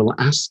interview, we'll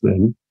ask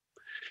them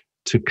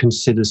to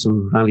consider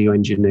some value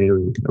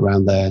engineering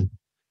around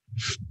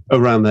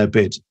their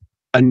bid.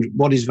 And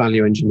what is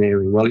value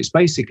engineering? Well, it's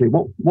basically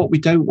what we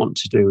don't want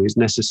to do is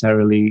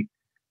necessarily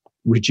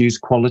reduce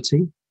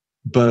quality.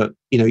 But,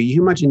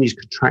 you imagine these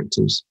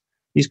contractors.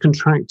 These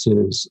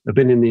contractors have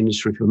been in the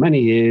industry for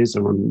many years,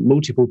 are on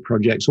multiple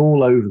projects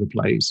all over the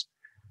place,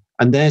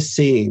 and they're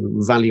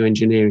seeing value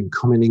engineering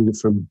coming in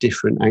from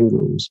different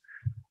angles.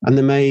 And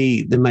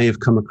they may have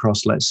come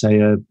across, let's say,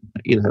 a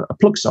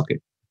plug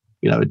socket,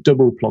 a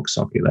double plug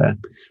socket there,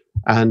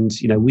 and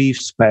we've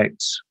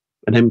spec'd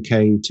an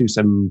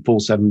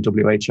MK2747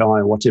 WHI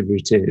or whatever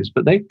it is,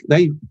 but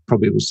they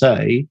probably will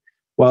say,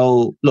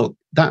 well, look,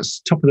 that's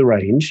top of the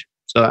range,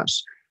 so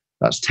that's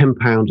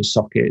 £10 a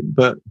socket,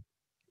 but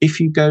if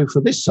you go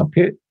for this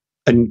socket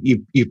and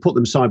you put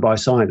them side by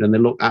side and they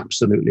look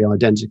absolutely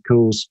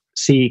identical,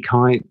 CE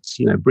kites,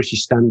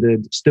 British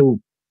standard, still,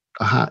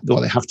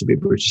 they have to be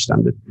British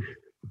standard,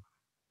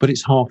 but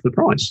it's half the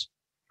price.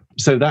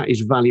 So that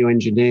is value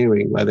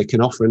engineering, where they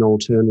can offer an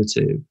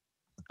alternative,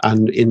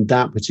 and in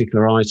that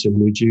particular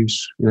item,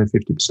 reduce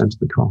 50% of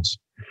the cost.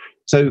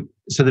 So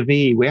the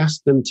VE, we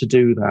asked them to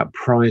do that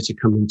prior to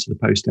coming to the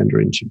post-tender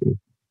interview.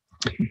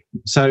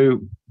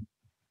 So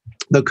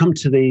they'll come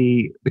to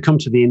the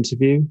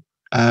interview.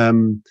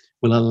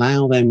 We'll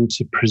allow them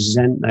to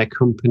present their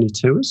company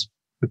to us.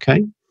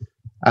 Okay.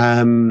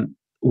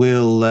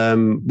 We'll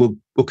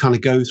kind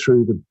of go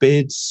through the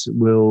bids.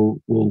 We'll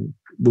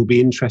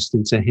be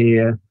interested to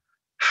hear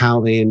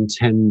how they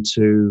intend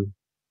to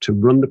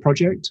run the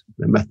project,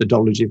 the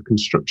methodology of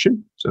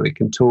construction, so they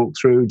can talk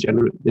through.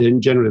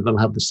 Generally, they'll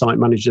have the site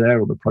manager there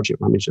or the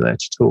project manager there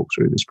to talk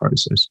through this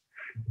process.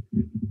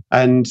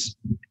 And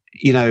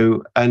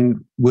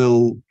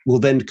we'll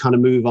then kind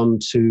of move on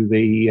to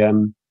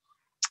the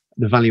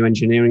value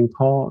engineering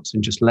part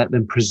and just let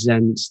them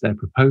present their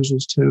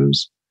proposals to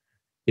us,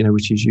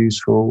 which is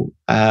useful.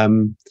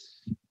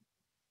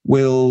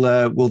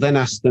 We'll then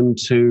ask them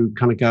to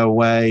kind of go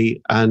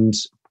away and,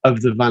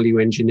 of the value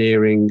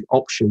engineering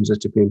options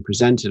that are being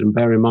presented, and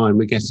bear in mind,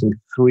 we're getting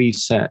 3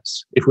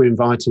 sets. If we're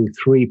inviting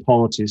 3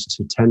 parties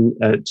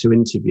to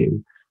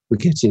interview, we're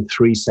getting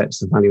 3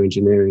 sets of value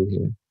engineering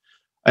here.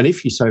 And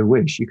if you so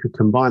wish, you could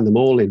combine them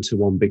all into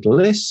one big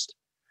list.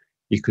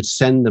 You could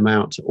send them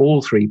out to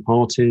all 3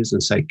 parties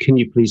and say, can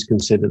you please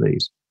consider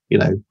these?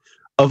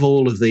 Of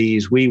all of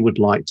these, we would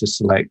like to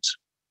select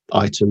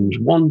items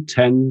 1,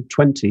 10,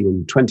 20,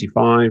 and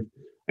 25.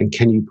 And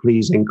can you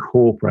please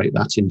incorporate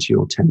that into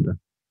your tender?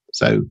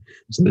 So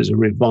there's a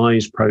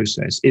revised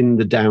process in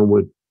the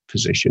downward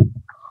position.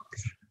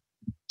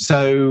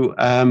 So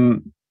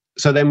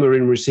then we're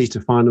in receipt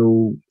of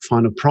final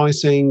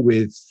pricing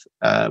with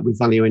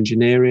value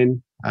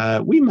engineering.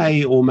 We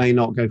may or may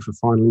not go for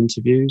final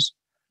interviews.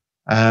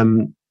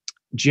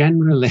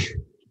 Generally,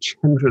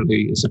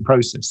 it's a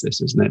process,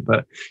 this, isn't it?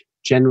 But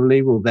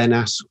generally, we'll then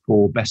ask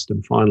for best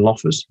and final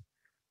offers,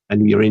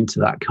 and you're into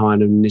that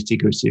kind of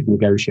nitty-gritty of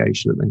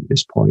negotiation at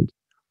this point.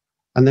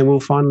 And then we'll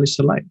finally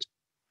select.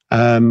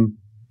 But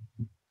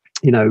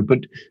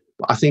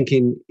I think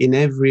in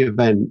every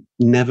event,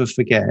 never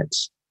forget,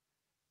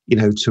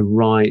 to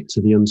write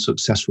to the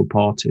unsuccessful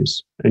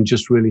parties and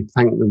just really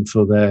thank them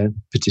for their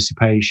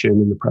participation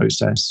in the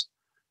process,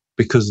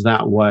 because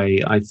that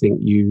way, I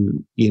think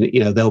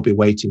they'll be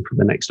waiting for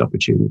the next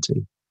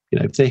opportunity.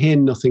 If they hear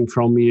nothing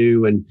from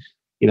you and,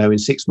 in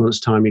 6 months'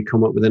 time, you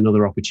come up with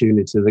another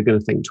opportunity, they're going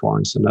to think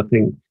twice. And I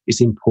think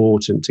it's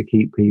important to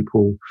keep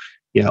people,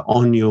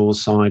 on your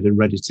side and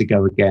ready to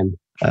go again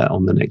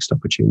on the next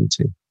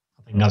opportunity.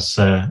 I think that's,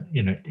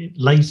 it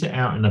lays it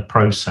out in a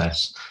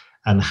process,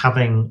 and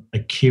having a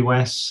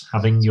QS,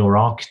 having your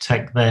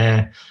architect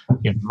there,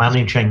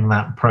 managing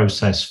that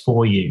process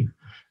for you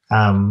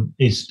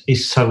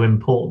is so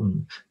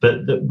important.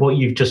 But what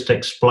you've just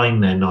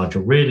explained there,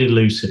 Nigel, really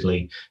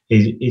lucidly,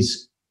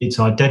 is it's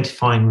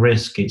identifying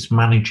risk, it's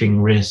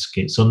managing risk,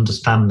 it's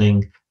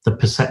understanding the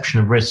perception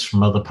of risk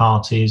from other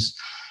parties,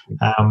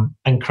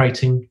 and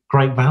creating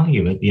great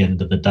value at the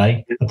end of the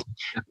day.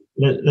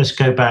 Let's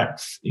go back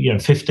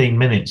 15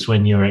 minutes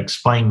when you're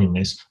explaining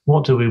this.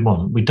 What do we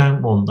want? We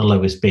don't want the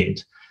lowest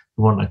bid.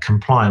 We want a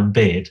compliant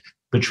bid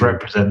which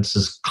represents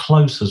as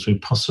close as we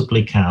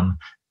possibly can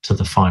to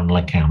the final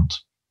account.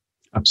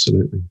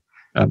 Absolutely.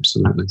 And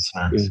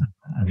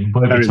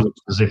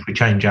as if we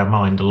change our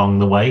mind along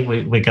the way,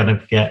 we're going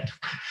to get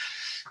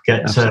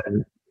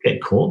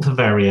caught for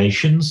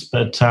variations.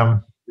 But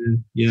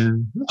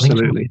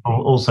absolutely.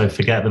 People also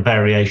forget the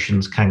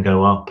variations can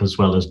go up as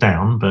well as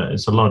down, but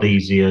it's a lot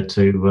easier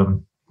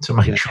to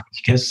make sure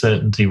you get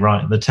certainty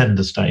right at the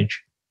tender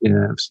stage.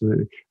 Yeah,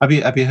 absolutely. Have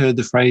you heard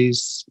the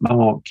phrase,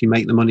 Mark, you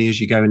make the money as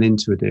you're going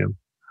into a deal?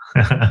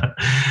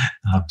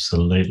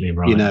 Absolutely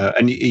right.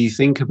 And you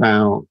think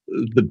about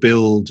the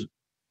build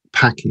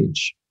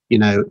package,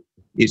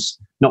 it's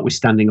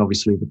notwithstanding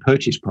obviously the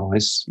purchase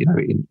price,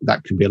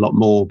 that could be a lot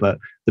more, but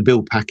the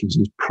build package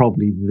is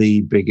probably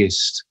the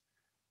biggest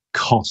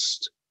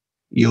cost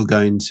you're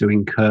going to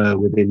incur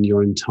within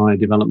your entire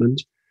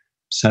development.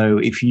 So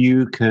if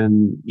you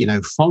can,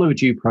 follow a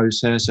due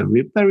process, a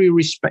very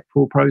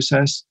respectful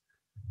process,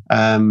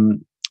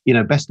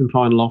 best and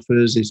final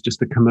offers is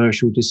just a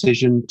commercial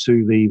decision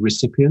to the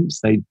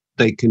recipients.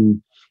 They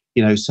can,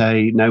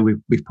 say, no,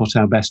 we've put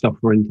our best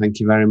offer in, thank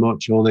you very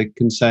much. Or they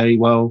can say,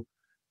 well,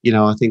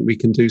 I think we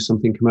can do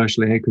something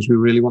commercially here because we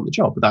really want the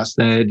job. But that's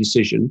their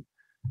decision.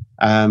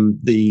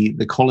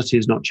 The quality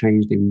has not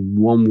changed in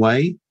one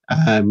way.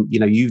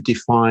 You've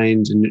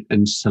defined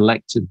and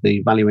selected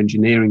the value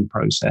engineering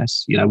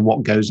process,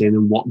 what goes in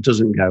and what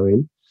doesn't go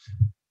in,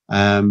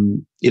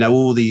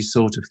 all these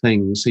sort of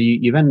things. So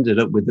you've ended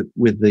up with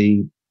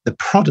the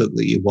product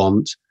that you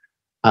want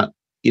at,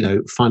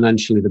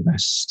 financially the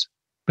best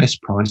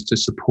price to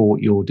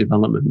support your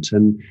development.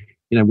 And,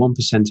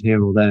 1%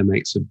 here or there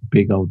makes a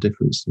big old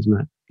difference,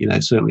 doesn't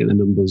it? Certainly the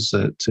numbers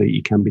that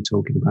you can be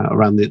talking about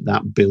around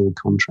that build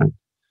contract.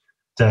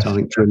 Definitely. So I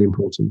think it's really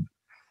important.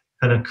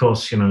 And of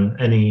course,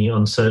 any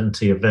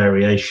uncertainty of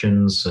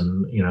variations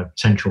and,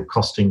 potential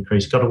cost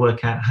increase, got to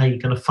work out how you're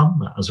going to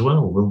fund that as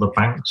well. Will the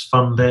banks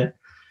fund it?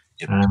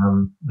 Yep.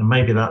 And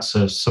maybe that's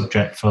a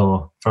subject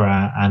for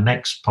our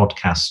next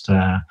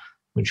podcast,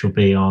 which will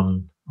be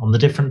on the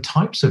different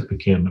types of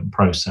procurement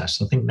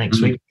process. I think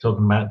next week we're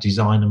talking about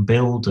design and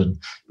build, and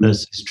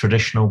there's this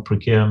traditional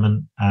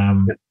procurement,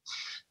 and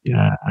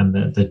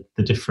the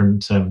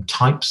different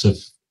types of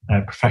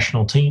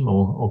professional team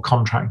or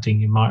contracting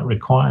you might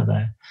require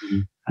there.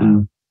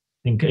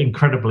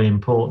 Incredibly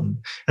important.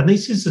 And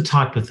this is the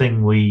type of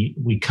thing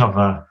we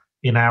cover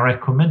in our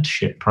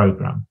Equimentorship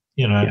program.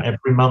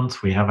 Every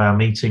month we have our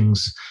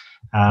meetings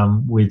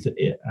with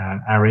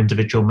our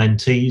individual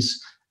mentees,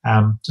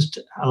 just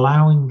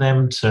allowing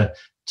them to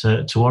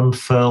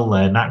unfurl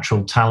their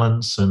natural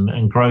talents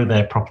and grow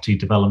their property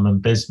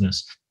development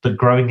business, but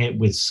growing it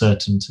with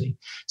certainty.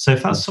 So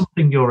if that's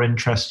something you're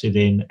interested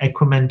in,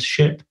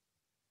 Equimentorship,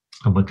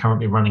 and we're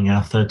currently running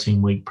our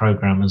 13-week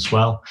program as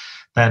well,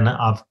 then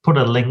I've put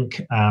a link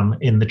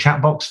in the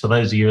chat box for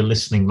those of you who are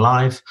listening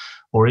live,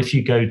 or if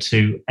you go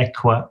to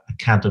Equa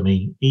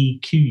Academy,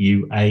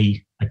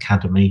 EQUA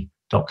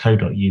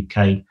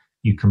academy.co.uk,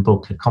 you can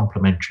book a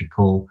complimentary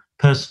call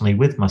personally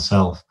with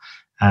myself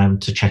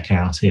to check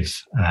out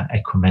if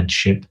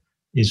Equimentorship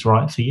is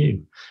right for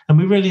you. And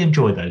we really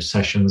enjoy those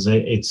sessions.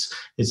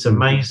 It's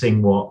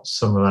amazing what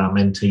some of our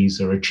mentees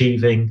are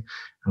achieving.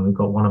 And we've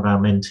got one of our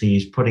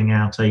mentees putting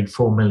out a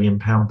 £4 million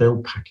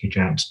build package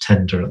out to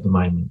tender at the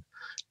moment.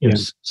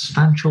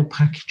 Substantial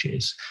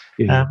packages.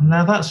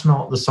 Now, that's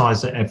not the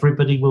size that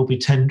everybody will be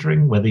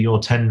tendering, whether you're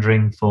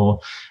tendering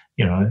for,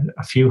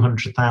 a few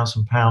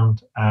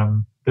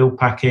 £100,000 build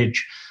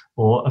package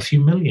or a few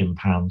 £1 million.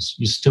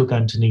 You're still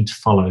going to need to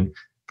follow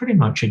pretty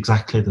much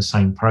exactly the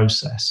same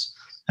process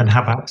and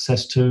have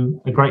access to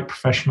a great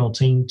professional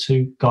team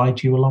to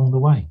guide you along the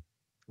way.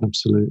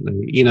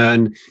 Absolutely.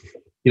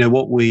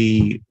 What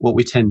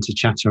we tend to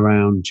chat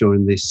around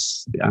during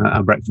this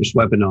our breakfast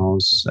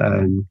webinars,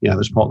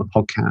 as part of the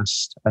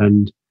podcast,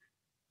 and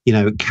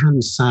it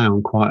can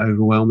sound quite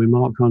overwhelming,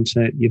 Mark, can't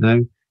it?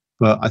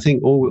 But I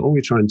think all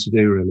we're trying to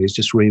do really is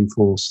just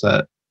reinforce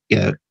that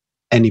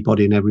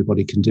anybody and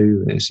everybody can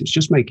do this. It's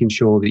just making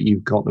sure that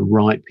you've got the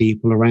right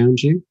people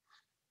around you.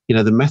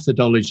 The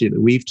methodology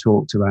that we've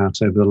talked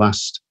about over the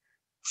last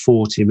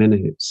 40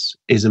 minutes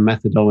is a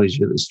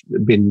methodology that's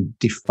been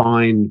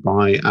defined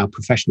by our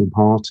professional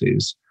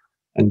parties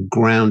and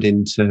ground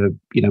into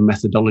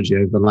methodology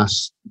over the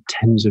last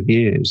tens of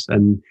years,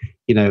 and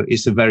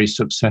it's a very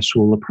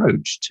successful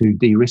approach to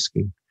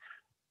de-risking.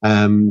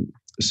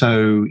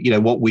 So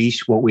what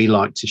we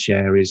like to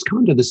share is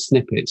kind of the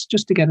snippets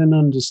just to get an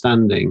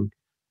understanding,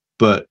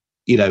 but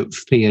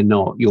fear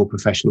not, your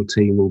professional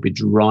team will be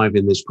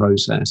driving this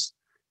process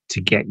to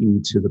get you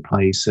to the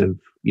place of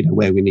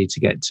where we need to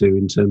get to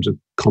in terms of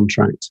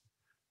contract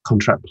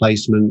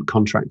placement,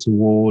 contract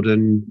award,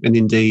 and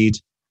indeed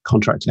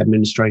contract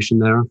administration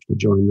thereafter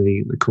during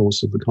the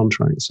course of the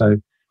contract. So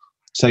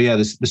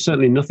there's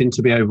certainly nothing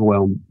to be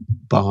overwhelmed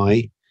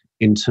by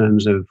in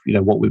terms of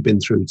what we've been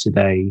through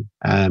today,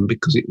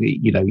 because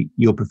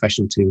your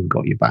professional team have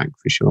got your back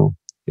for sure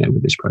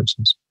with this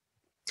process.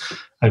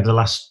 Over the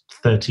last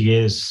 30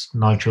 years,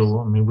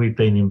 Nigel, we've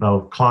been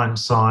involved client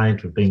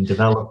side, we've been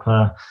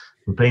developer,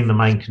 we've been the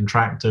main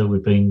contractor,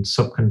 we've been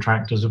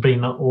subcontractors, we've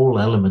been all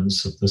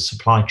elements of the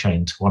supply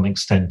chain to one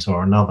extent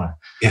or another.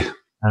 Yeah.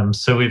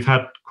 So we've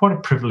had quite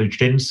a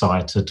privileged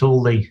insight at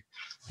all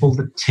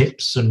the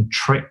tips and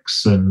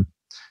tricks and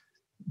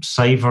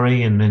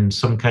savoury, and in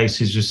some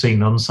cases we've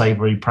seen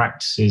unsavoury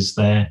practices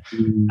there.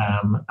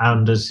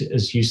 And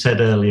as you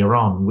said earlier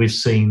on, we've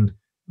seen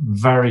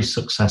very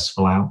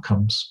successful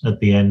outcomes at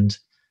the end,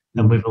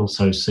 and we've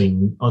also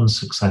seen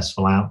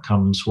unsuccessful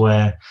outcomes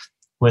where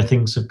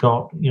things have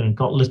got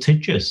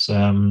litigious,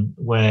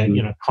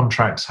 where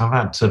contracts have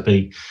had to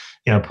be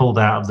pulled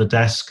out of the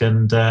desk,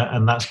 and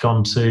that's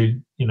gone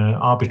to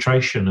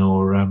arbitration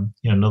or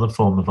another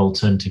form of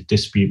alternative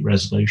dispute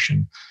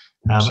resolution.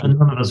 And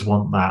none of us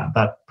want that.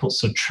 That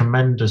puts a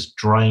tremendous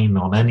drain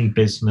on any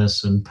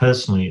business, and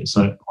personally it's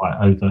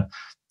quite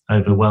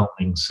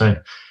overwhelming. So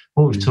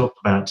what we've talked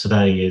about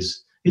today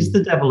is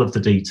the devil of the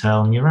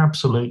detail, and you're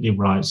absolutely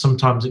right.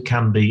 Sometimes it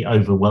can be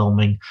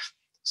overwhelming.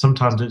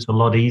 Sometimes it's a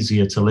lot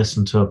easier to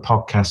listen to a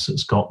podcast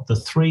that's got the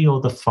 3 or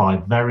the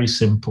 5 very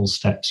simple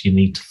steps you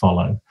need to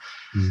follow.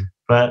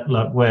 But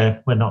look,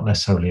 we're not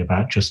necessarily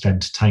about just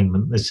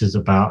entertainment. This is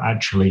about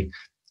actually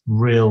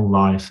real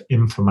life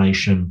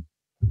information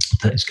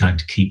that is going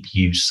to keep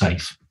you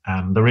safe.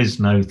 There is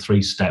no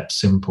 3-step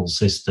simple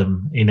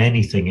system in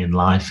anything in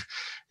life.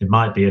 It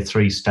might be a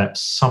 3-step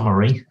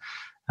summary,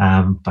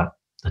 but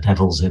the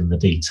devil's in the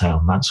detail,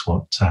 and that's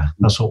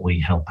what we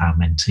help our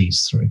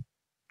mentees through.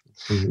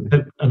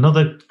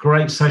 Another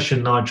great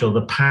session, Nigel,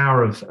 the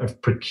power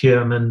of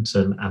procurement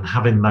and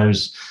having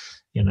those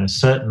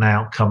certain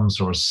outcomes,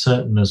 or as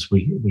certain as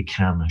we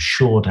can,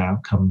 assured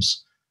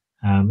outcomes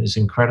is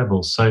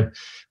incredible. So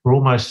we're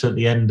almost at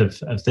the end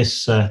of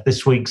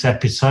this week's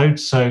episode.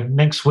 So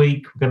next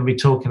week, we're going to be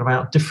talking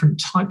about different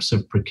types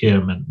of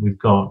procurement. We've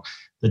got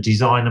the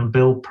design and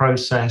build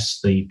process,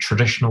 the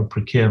traditional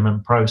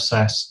procurement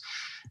process.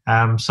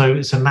 So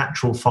it's a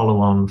natural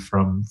follow-on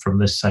from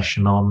this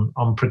session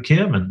on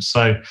procurement.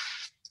 So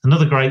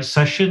another great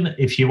session.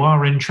 If you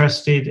are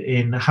interested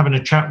in having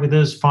a chat with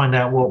us, find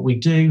out what we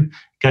do,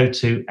 go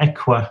to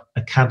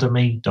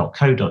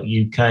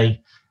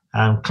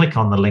equaacademy.co.uk, click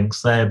on the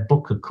links there,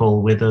 book a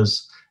call with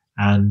us,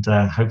 and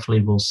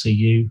hopefully we'll see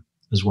you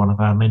as one of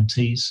our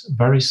mentees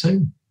very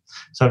soon.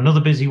 So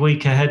another busy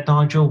week ahead,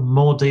 Nigel,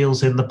 more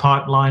deals in the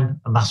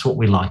pipeline, and that's what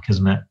we like,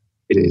 isn't it?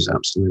 It is,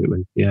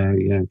 absolutely. Yeah.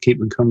 Keep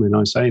them coming,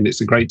 I say. And it's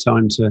a great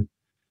time to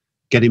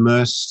get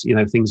immersed.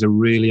 Things are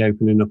really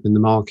opening up in the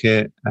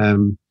market.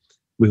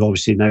 We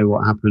obviously know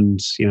what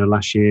happened,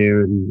 last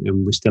year,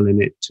 and we're still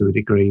in it to a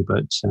degree,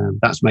 but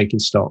that's making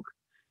stock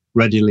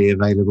readily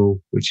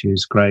available, which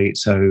is great.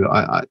 So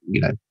I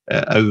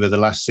over the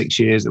last 6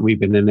 years that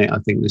we've been in it, I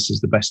think this is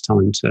the best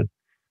time to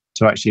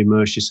actually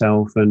immerse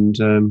yourself and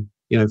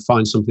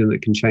find something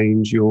that can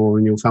change your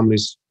and your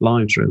family's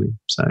lives, really.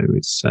 So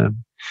it's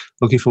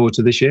looking forward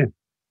to this year.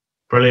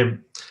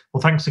 Brilliant.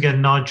 Well, thanks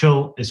again,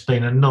 Nigel. It's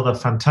been another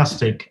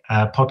fantastic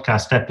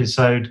podcast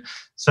episode.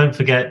 So don't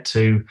forget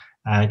to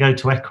go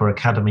to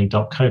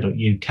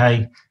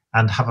equaacademy.co.uk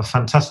and have a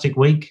fantastic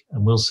week,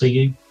 and we'll see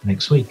you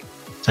next week.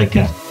 Take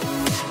care.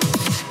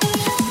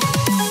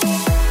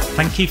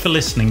 Thank you for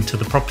listening to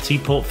the Property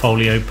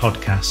Portfolio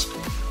Podcast.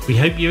 We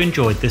hope you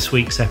enjoyed this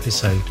week's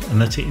episode and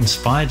that it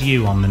inspired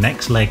you on the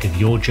next leg of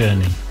your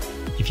journey.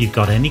 If you've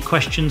got any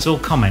questions or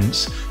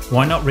comments,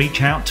 why not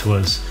reach out to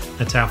us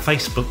at our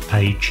Facebook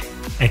page,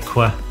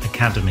 Equa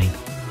Academy.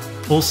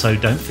 Also,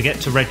 don't forget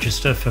to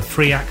register for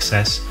free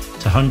access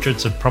to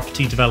hundreds of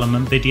property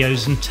development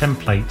videos and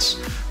templates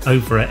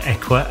over at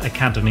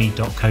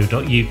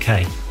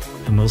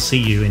equaacademy.co.uk, and we'll see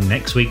you in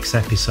next week's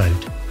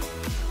episode.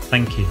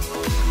 Thank you.